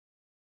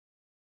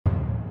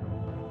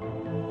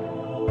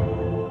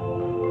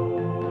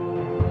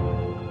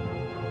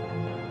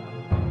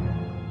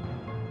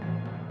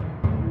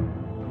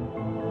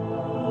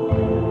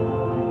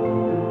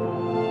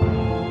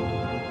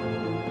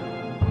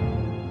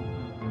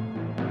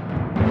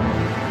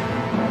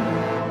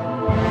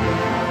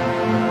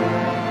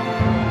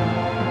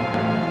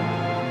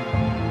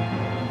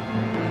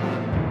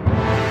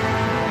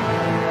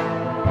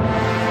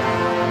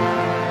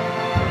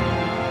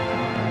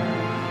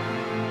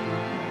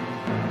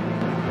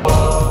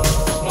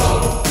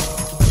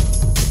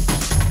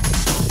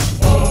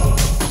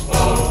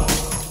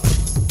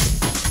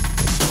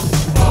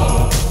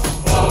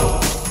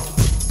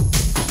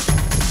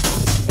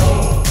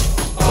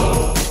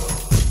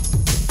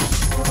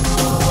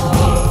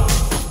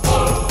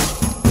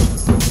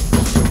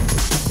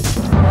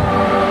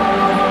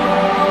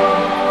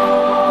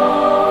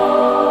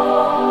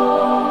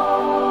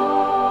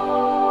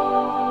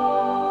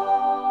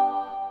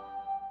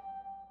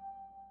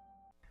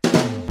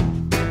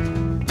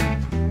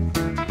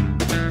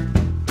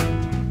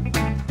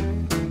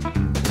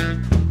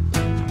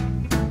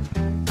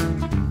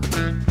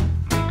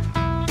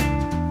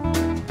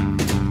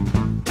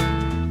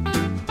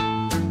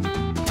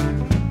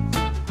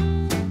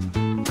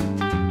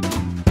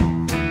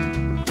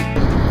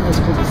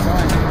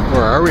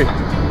are we?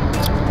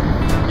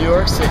 New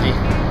York City,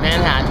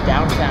 Manhattan,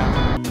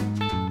 downtown.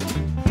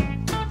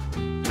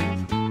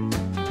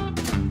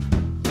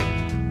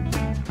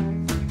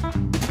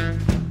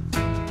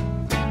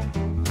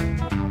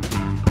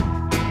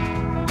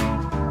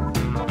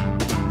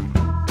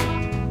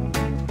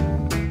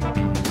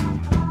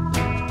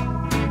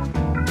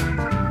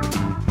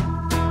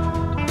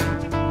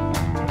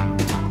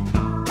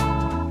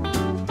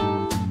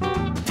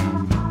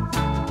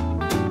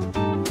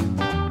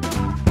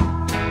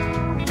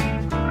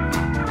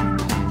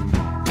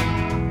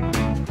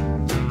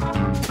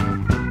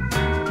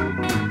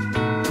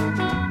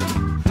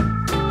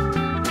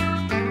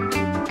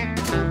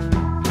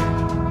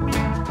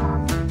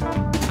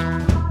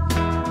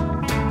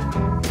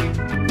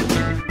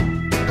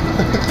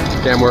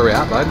 Cam, where are we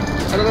at, bud?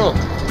 I don't know.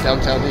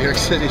 Downtown New York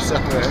City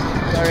somewhere.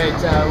 Alright,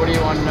 what do you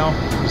want to know?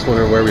 Just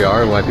wondering where we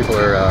are and why people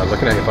are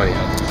looking at you funny.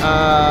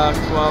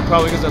 Well,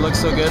 probably because I look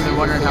so good. They're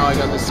wondering how I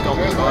got this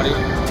sculpted body.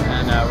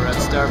 And we're at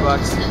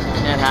Starbucks,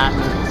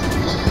 Manhattan.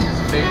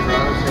 Big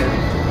Rose here.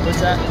 What's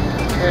that?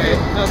 Hey,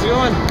 how's it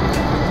going?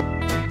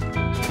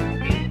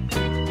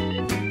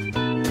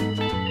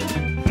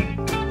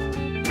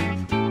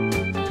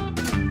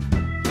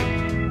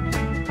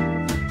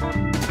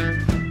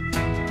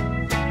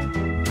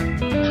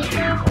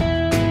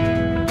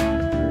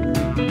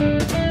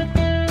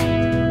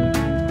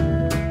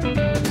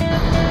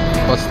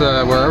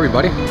 Where are we,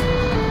 buddy?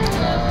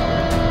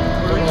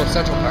 We're in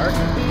Central Park.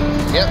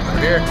 Yep,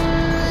 we're here.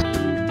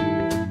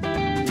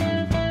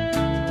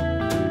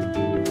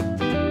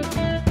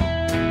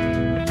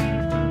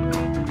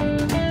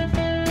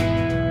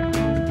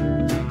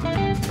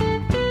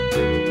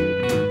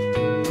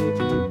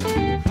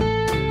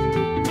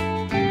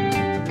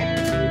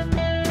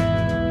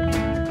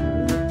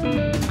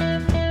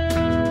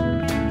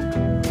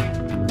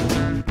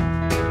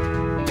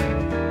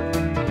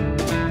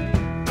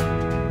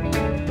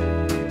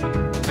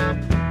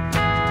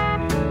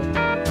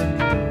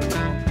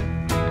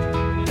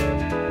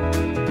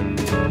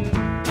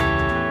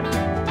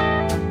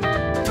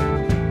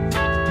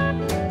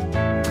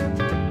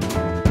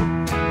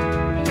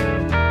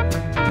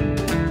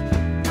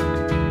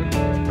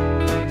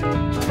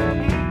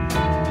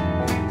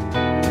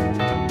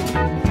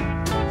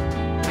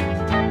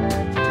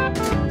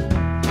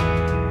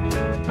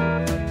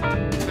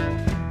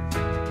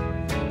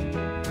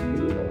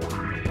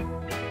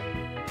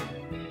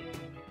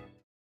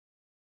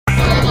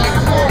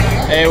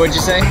 Hey, what'd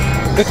you say?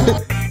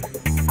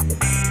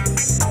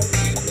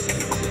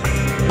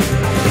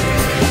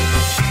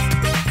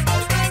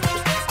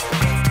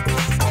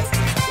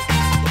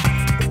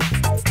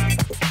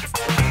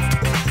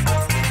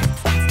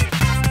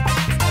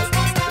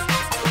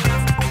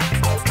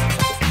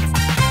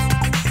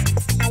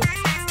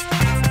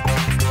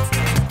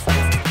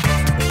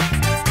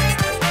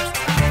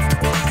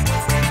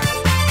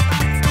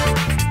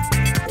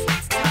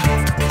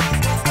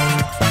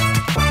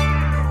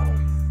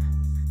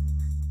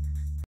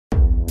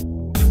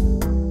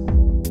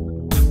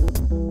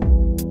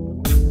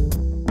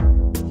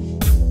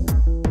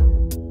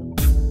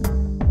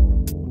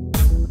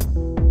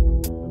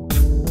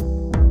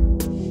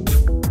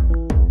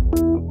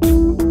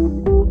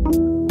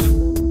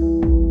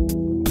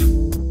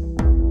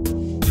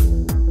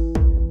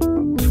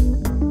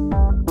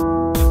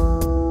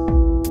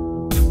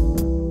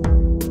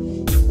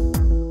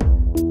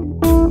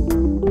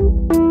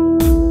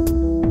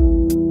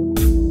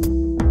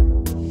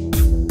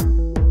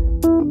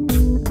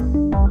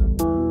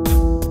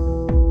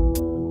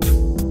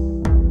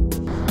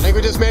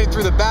 We just made it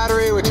through the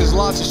Battery, which is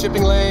lots of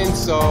shipping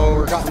lanes, so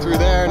we're got through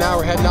there. Now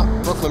we're heading up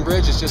Brooklyn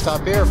Bridge. It's just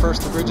up here.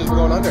 First the bridges we're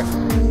going under.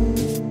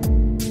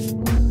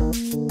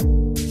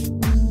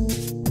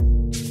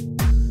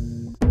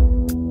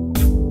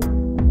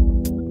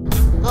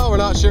 Oh, we're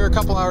not sure. A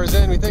couple hours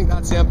in, we think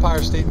that's the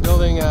Empire State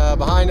Building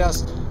behind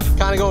us.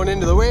 Kind of going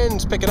into the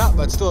wind, picking up,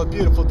 but still a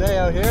beautiful day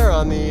out here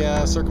on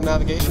the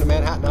circumnavigation of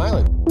Manhattan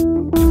Island.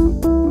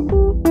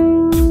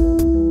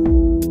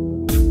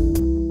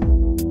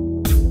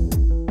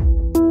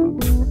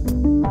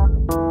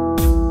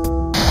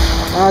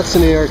 That's the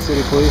New York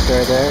City Police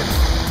right there.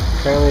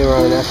 Apparently we're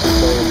on an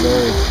exercise in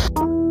Missouri.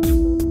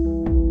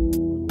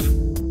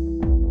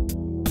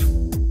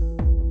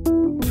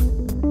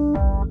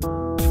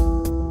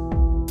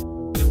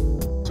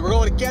 So we're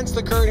going against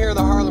the current here in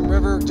the Harlem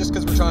River just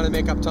because we're trying to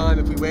make up time.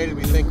 If we waited,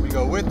 we think we'd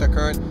go with the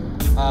current.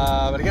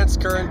 But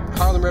against the current,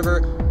 Harlem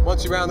River,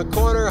 once you round the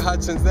corner,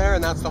 Hudson's there,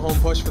 and that's the home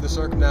push for the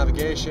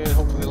circumnavigation.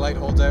 Hopefully the light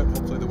holds out,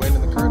 hopefully the wind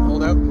and the current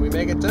hold out, and we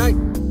make it tonight.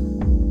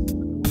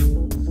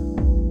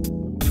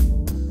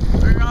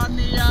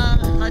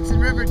 Hudson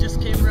River,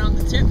 just came around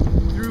the tip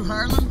through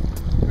Harlem.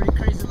 Pretty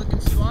crazy looking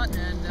spot,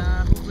 and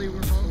hopefully